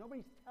message.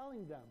 Nobody's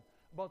telling them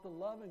about the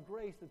love and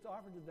grace that's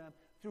offered to them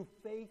through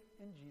faith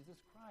in Jesus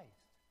Christ.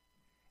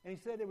 And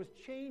he said it was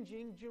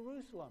changing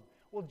Jerusalem.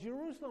 Well,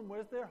 Jerusalem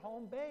was their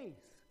home base.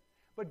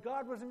 But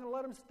God wasn't going to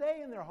let them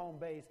stay in their home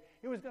base.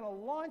 He was going to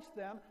launch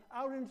them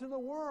out into the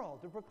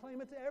world to proclaim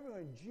it to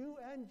everyone, Jew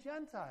and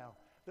Gentile,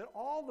 that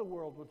all the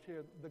world would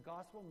hear the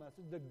gospel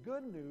message, the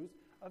good news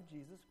of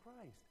Jesus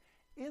Christ.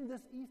 In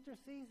this Easter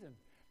season,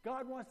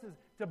 God wants us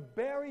to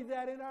bury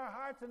that in our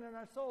hearts and in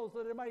our souls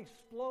so that it might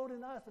explode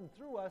in us and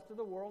through us to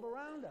the world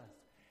around us.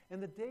 In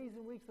the days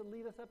and weeks that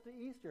lead us up to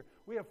Easter,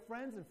 we have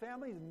friends and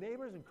families and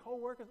neighbors and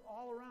co-workers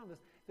all around us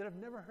that have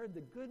never heard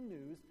the good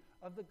news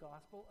of the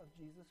gospel of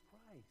Jesus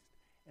Christ.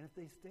 And if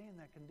they stay in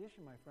that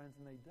condition, my friends,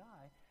 and they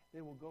die,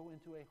 they will go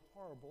into a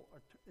horrible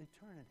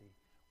eternity.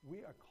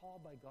 We are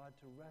called by God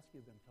to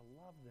rescue them, to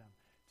love them,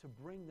 to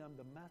bring them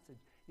the message.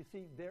 You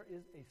see, there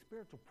is a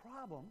spiritual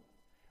problem,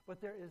 but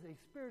there is a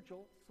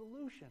spiritual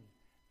solution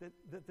that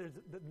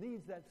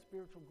needs that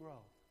spiritual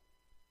growth.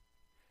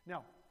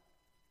 Now,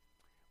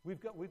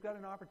 we've got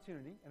an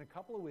opportunity in a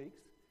couple of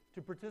weeks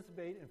to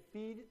participate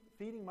in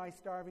feeding my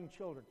starving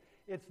children.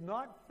 It's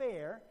not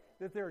fair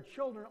that there are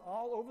children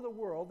all over the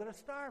world that are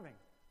starving.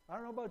 I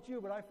don't know about you,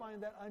 but I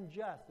find that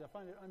unjust. I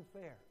find it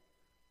unfair.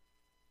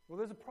 Well,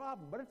 there's a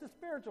problem, but it's a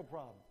spiritual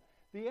problem.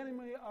 The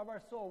enemy of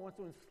our soul wants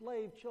to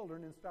enslave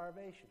children in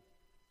starvation.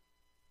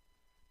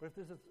 But if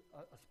there's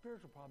a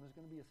spiritual problem, there's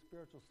going to be a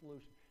spiritual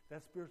solution.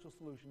 That spiritual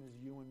solution is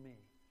you and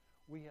me.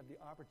 We have the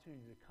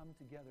opportunity to come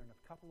together in a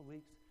couple of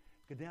weeks,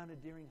 go down to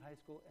Deering High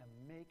School, and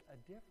make a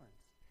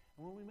difference.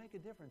 And when we make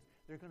a difference,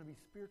 there are going to be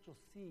spiritual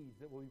seeds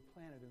that will be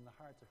planted in the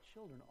hearts of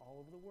children all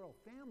over the world,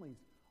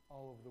 families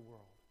all over the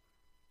world.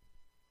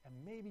 And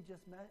maybe,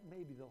 just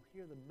maybe, they'll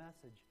hear the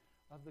message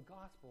of the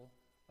gospel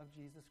of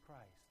Jesus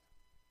Christ.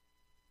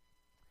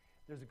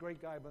 There's a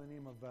great guy by the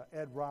name of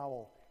Ed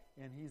Rowell,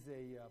 and he's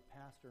a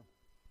pastor.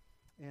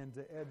 And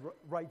Ed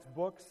writes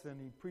books,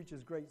 and he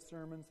preaches great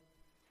sermons.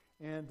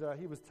 And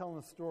he was telling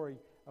a story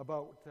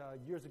about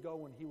years ago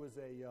when he was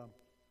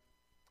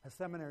a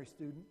seminary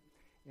student,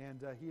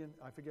 and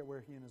I forget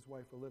where he and his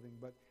wife were living,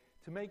 but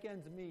to make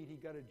ends meet, he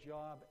got a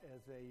job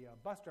as a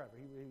bus driver.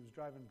 He was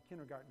driving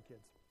kindergarten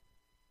kids.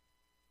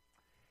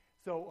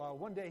 So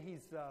one day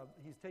he's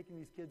taking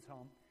these kids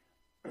home,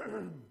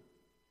 and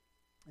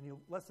he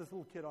lets this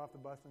little kid off the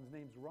bus, and his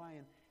name's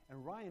Ryan.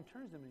 And Ryan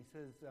turns to him and he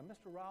says,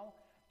 "Mr. Rowell,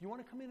 do you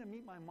want to come in and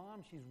meet my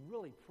mom? She's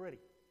really pretty."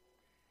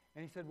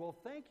 And he said, "Well,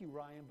 thank you,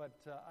 Ryan, but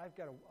I've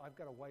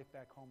got a wife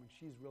back home, and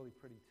she's really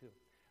pretty too.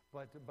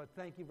 But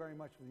thank you very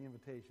much for the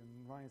invitation."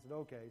 And Ryan said,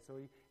 "Okay."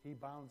 So he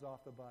bounds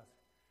off the bus,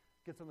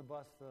 gets on the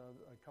bus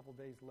a couple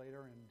days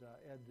later, and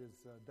Ed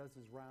does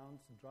his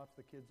rounds and drops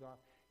the kids off.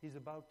 He's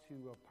about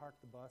to park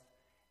the bus,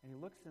 and he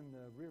looks in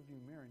the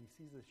rearview mirror, and he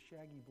sees this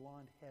shaggy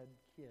blonde-head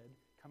kid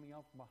coming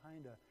out from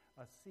behind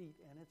a seat,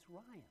 and it's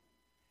Ryan.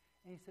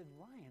 And he said,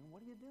 "Ryan,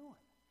 what are you doing?"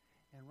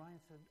 And Ryan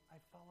said, "I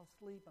fell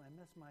asleep, and I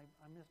missed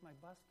my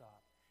bus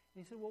stop."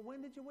 And he said, "Well,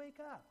 when did you wake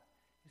up?"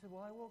 He said,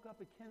 "Well, I woke up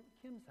at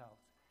Kim's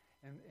house."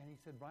 And he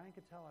said, Ryan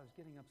could tell I was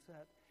getting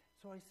upset.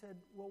 So I said,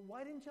 "Well,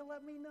 why didn't you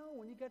let me know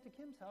when you got to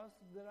Kim's house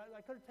that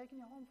I could have taken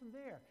you home from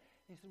there?"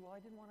 He said, "Well, I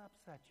didn't want to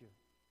upset you.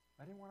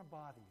 I didn't want to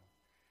bother you."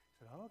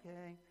 I said,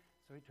 "Okay."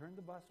 So he turned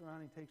the bus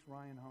around and he takes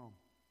Ryan home.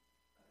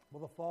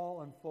 Well, the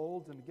fall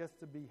unfolds, and it gets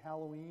to be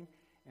Halloween,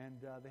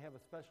 and they have a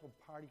special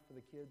party for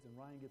the kids, and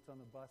Ryan gets on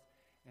the bus,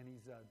 and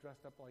he's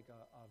dressed up like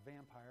a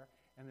vampire,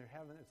 and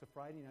it's a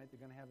Friday night. They're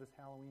going to have this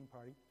Halloween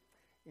party.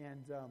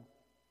 And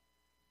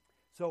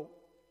so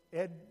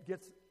Ed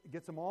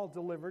gets them all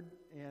delivered,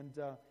 and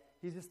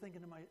he's just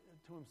thinking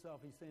to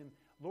himself, he's saying,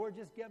 "Lord,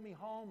 just get me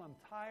home. I'm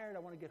tired. I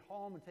want to get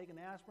home and take an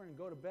aspirin and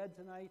go to bed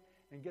tonight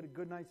and get a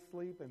good night's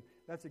sleep." And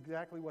that's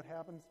exactly what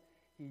happens.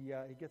 He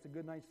gets a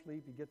good night's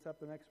sleep. He gets up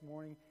the next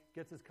morning,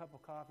 gets his cup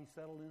of coffee,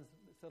 settles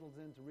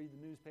in to read the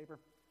newspaper,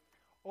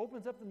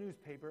 opens up the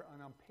newspaper,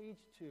 and on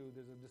page 2,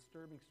 there's a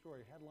disturbing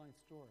story, a headline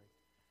story,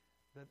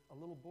 that a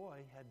little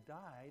boy had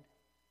died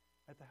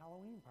at the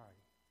Halloween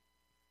party.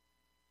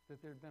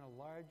 That there had been a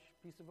large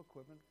piece of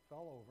equipment,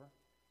 fell over,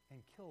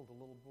 and killed a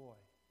little boy.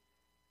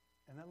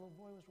 And that little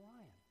boy was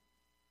Ryan.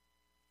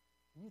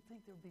 And you'd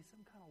think there would be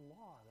some kind of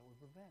law that would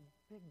prevent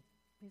big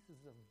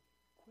pieces of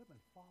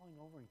equipment falling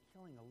over and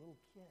killing a little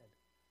kid.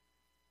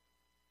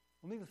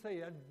 Well, needless to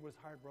say, Ed was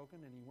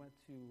heartbroken, and he went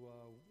to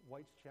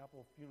White's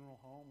Chapel Funeral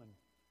Home and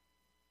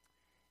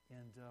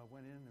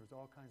went in. There was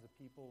all kinds of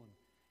people,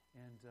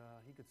 and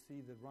he could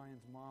see that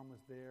Ryan's mom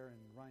was there, and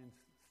Ryan's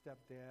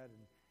stepdad,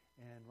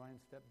 and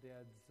Ryan's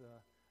stepdad's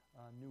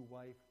new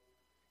wife.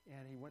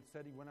 And he went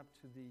up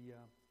to the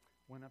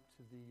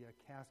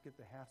casket,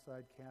 the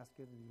half-side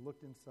casket, and he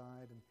looked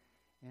inside,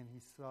 and he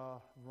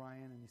saw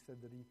Ryan, and he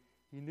said that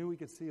he knew he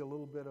could see a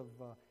little bit of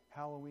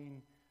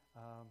Halloween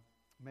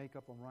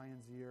makeup on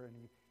Ryan's ear,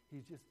 and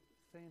he's just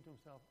saying to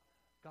himself,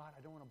 "God,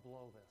 I don't want to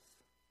blow this.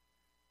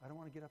 I don't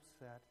want to get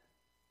upset.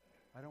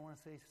 I don't want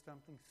to say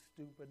something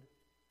stupid.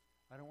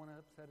 I don't want to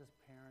upset his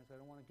parents. I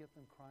don't want to get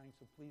them crying,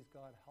 so please,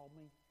 God, help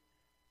me.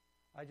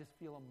 I just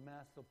feel a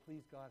mess, so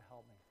please, God,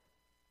 help me."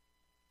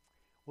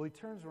 Well, he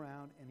turns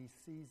around and he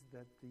sees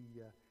that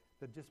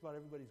that just about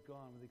everybody's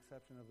gone, with the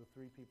exception of the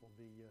 3 people.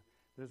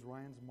 There's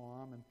Ryan's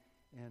mom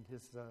and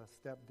his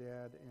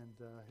stepdad and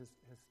his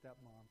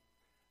stepmom.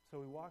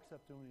 So he walks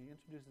up to him and he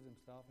introduces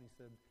himself and he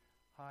said,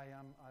 "Hi,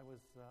 I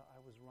was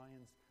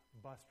Ryan's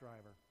bus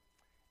driver."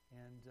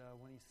 And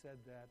when he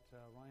said that,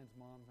 Ryan's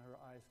mom, her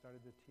eyes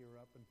started to tear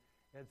up, and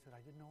Ed said,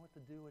 "I didn't know what to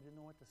do. I didn't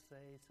know what to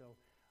say." So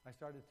I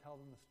started to tell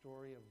them the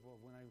story of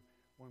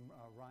when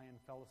Ryan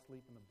fell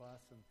asleep in the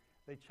bus, and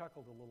they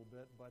chuckled a little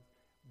bit, but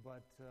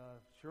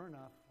sure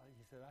enough,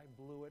 he said, "I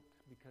blew it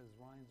because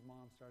Ryan's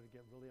mom started to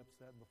get really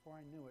upset. And before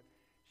I knew it,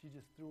 she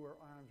just threw her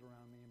arms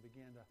around me and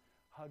began to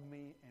hug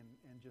me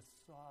and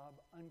just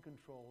sob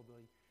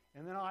uncontrollably.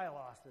 And then I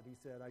lost it," he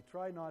said. "I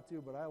tried not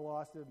to, but I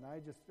lost it, and I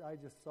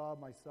just sobbed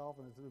myself.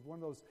 And it was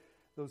one of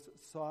those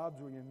sobs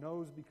where your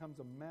nose becomes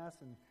a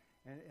mess, and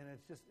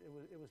it's just,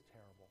 it was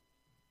terrible."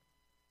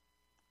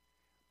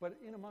 But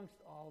in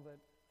amongst all of it,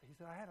 he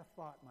said, "I had a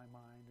thought in my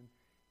mind,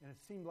 and it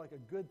seemed like a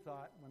good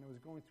thought when it was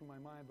going through my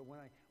mind, but when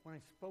I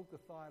spoke the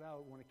thought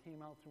out, when it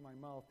came out through my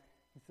mouth,"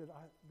 he said,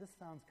 "This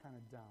sounds kind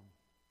of dumb."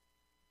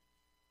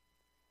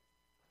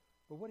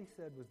 But what he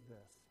said was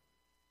this: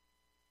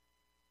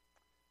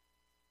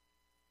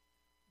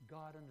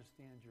 "God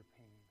understands your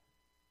pain,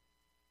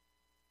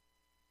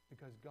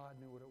 because God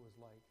knew what it was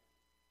like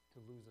to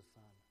lose a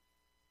son."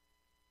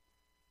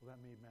 Well,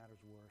 that made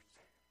matters worse.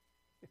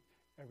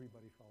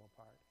 Everybody fell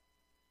apart.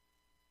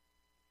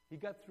 He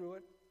got through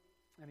it,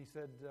 and he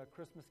said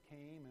Christmas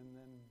came, and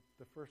then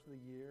the first of the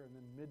year, and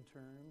then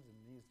midterms, and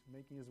he's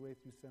making his way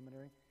through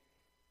seminary.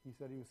 He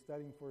said he was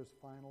studying for his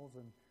finals,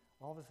 and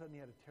all of a sudden he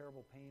had a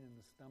terrible pain in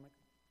his stomach.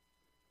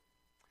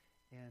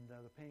 And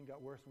the pain got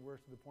worse and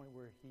worse to the point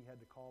where he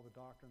had to call the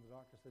doctor, and the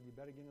doctor said, you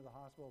better get into the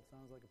hospital. It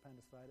sounds like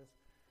appendicitis.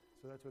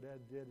 So that's what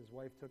Ed did. His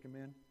wife took him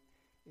in.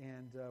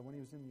 And when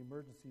he was in the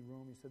emergency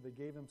room, he said they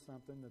gave him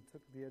something that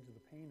took the edge of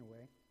the pain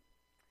away.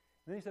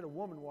 And then he said a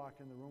woman walked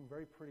in the room,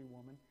 very pretty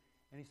woman,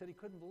 and he said he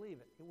couldn't believe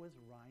it. It was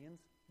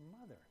Ryan's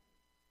mother.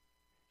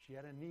 She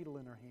had a needle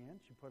in her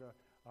hand. She put an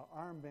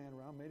armband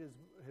around, made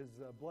his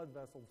blood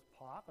vessels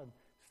pop, and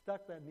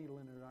stuck that needle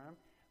in her arm.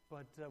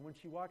 But when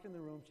she walked in the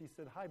room, she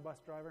said, hi,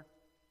 bus driver.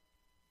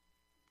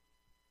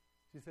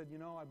 She said, you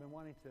know, I've been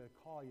wanting to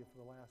call you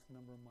for the last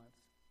number of months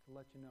to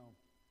let you know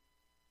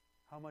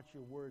how much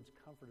your words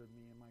comforted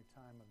me in my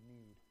time of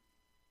need.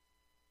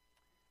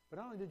 But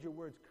not only did your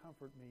words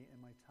comfort me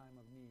in my time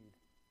of need,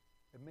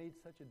 it made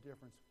such a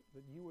difference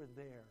that you were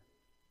there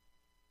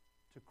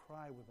to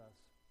cry with us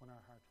when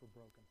our hearts were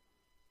broken.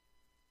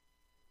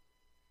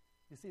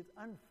 You see, it's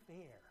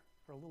unfair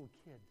for a little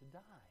kid to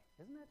die,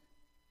 isn't it?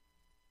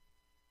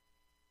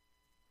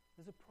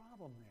 There's a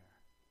problem there,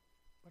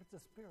 but it's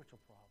a spiritual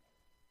problem.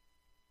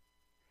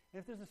 And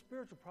if there's a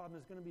spiritual problem,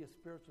 there's going to be a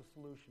spiritual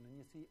solution. And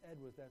you see, Ed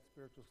was that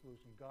spiritual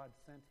solution. God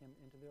sent him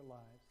into their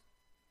lives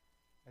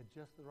at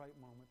just the right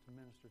moment to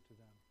minister to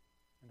them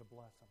and to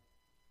bless them.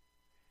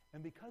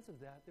 And because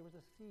of that, there was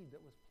a seed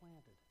that was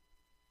planted,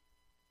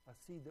 a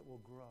seed that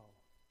will grow,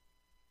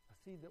 a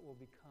seed that will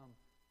become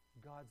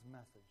God's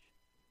message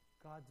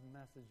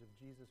of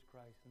Jesus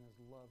Christ and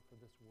his love for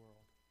this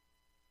world.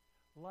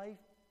 Life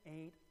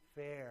ain't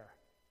fair.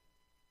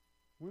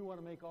 We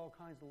want to make all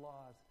kinds of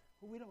laws,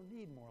 but we don't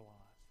need more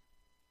laws.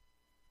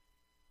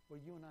 What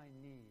you and I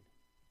need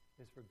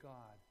is for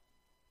God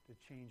to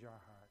change our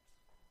hearts.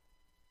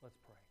 Let's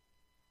pray.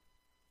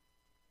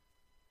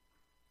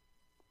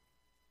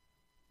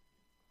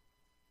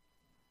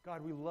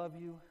 God, we love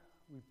you.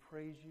 We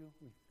praise you.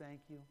 We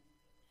thank you.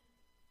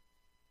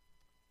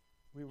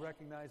 We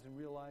recognize and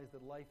realize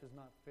that life is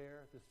not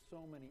fair. There's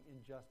so many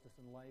injustice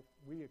in life.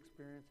 We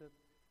experience it.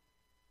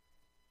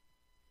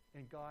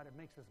 And God, it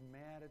makes us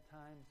mad at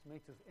times,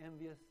 makes us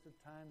envious at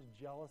times,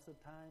 jealous at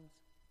times,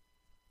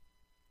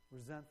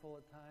 resentful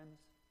at times.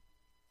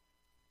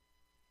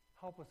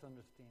 Help us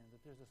understand that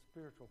there's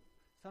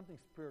something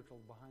spiritual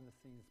behind the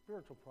scenes,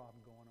 spiritual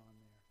problem going on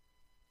there.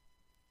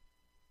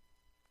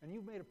 And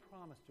you've made a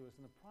promise to us,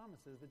 and the promise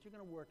is that you're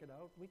going to work it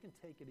out. We can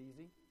take it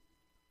easy.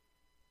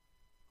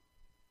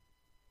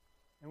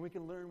 And we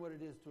can learn what it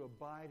is to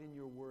abide in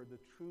your word,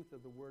 the truth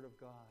of the word of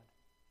God.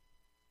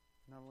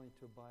 Not only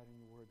to abide in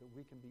your word, that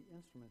we can be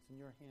instruments in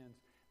your hands,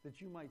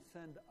 that you might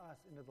send us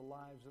into the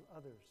lives of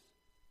others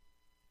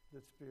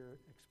that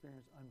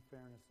experience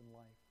unfairness in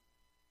life.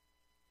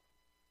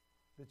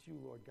 That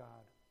you, Lord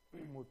God,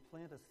 would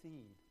plant a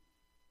seed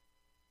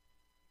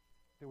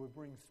that would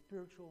bring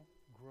spiritual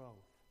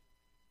growth.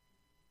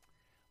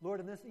 Lord,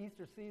 in this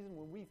Easter season,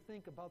 when we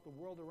think about the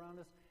world around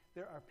us,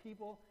 there are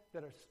people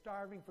that are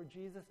starving for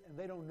Jesus and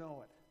they don't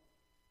know it.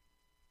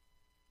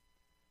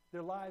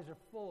 Their lives are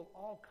full of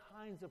all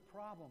kinds of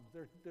problems.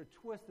 They're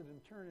twisted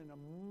and turned in a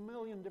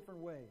million different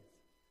ways.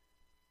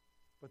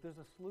 But there's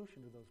a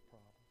solution to those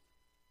problems.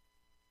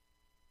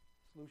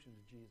 The solution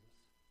is Jesus.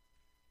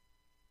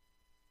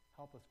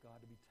 Help us,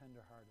 God, to be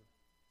tender-hearted.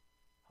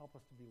 Help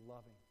us to be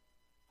loving.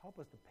 Help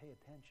us to pay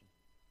attention.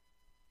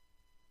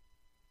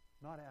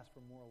 Not ask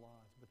for more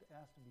laws, but to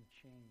ask to be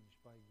changed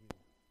by you.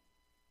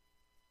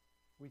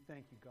 We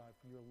thank you, God,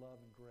 for your love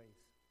and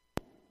grace.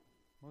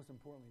 Most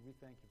importantly, we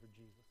thank you for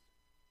Jesus.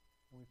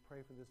 And we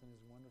pray for this in his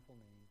wonderful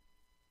name.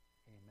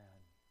 Amen.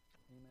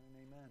 Amen and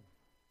amen.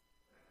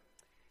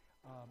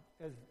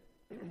 As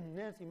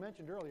Nancy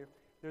mentioned earlier,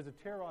 there's a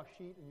tear-off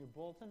sheet in your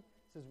bulletin.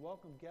 It says,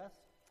 welcome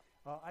guests.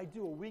 I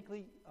do a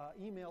weekly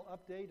email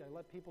update. I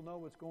let people know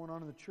what's going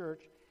on in the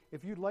church.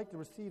 If you'd like to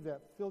receive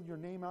that, fill your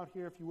name out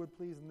here if you would,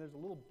 please. And there's a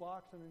little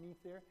box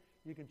underneath there.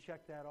 You can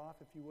check that off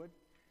if you would.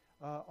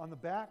 On the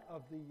back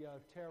of the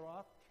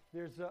tear-off,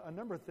 there's a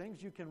number of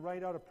things. You can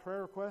write out a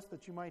prayer request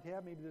that you might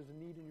have. Maybe there's a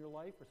need in your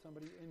life or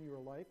somebody in your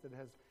life that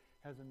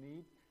has a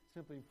need.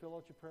 Simply fill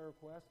out your prayer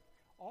request.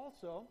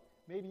 Also,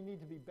 maybe you need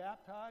to be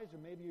baptized, or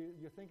maybe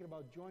you're thinking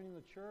about joining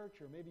the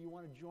church, or maybe you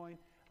want to join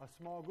a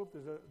small group.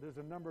 There's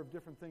a number of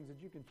different things that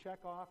you can check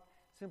off.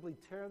 Simply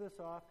tear this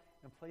off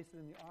and place it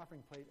in the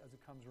offering plate as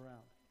it comes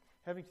around.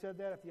 Having said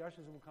that, if the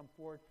ushers will come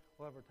forward,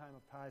 we'll have our time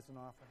of tithes and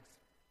offerings.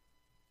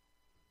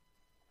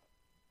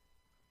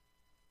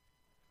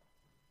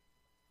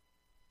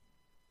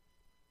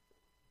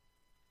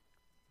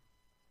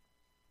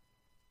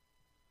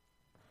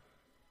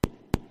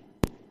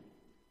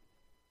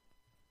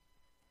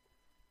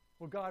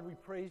 Well, God, we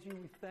praise you.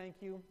 We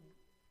thank you.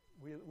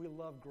 We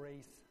love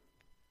grace,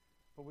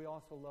 but we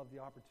also love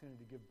the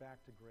opportunity to give back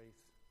to grace.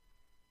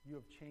 You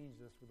have changed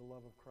us with the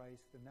love of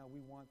Christ, and now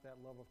we want that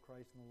love of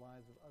Christ in the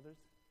lives of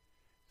others.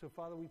 So,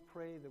 Father, we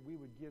pray that we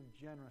would give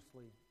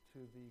generously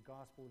to the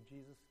gospel of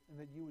Jesus, and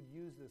that you would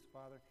use this,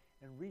 Father,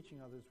 in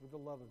reaching others with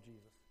the love of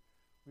Jesus.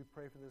 We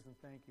pray for this and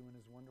thank you in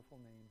his wonderful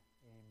name.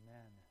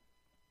 Amen.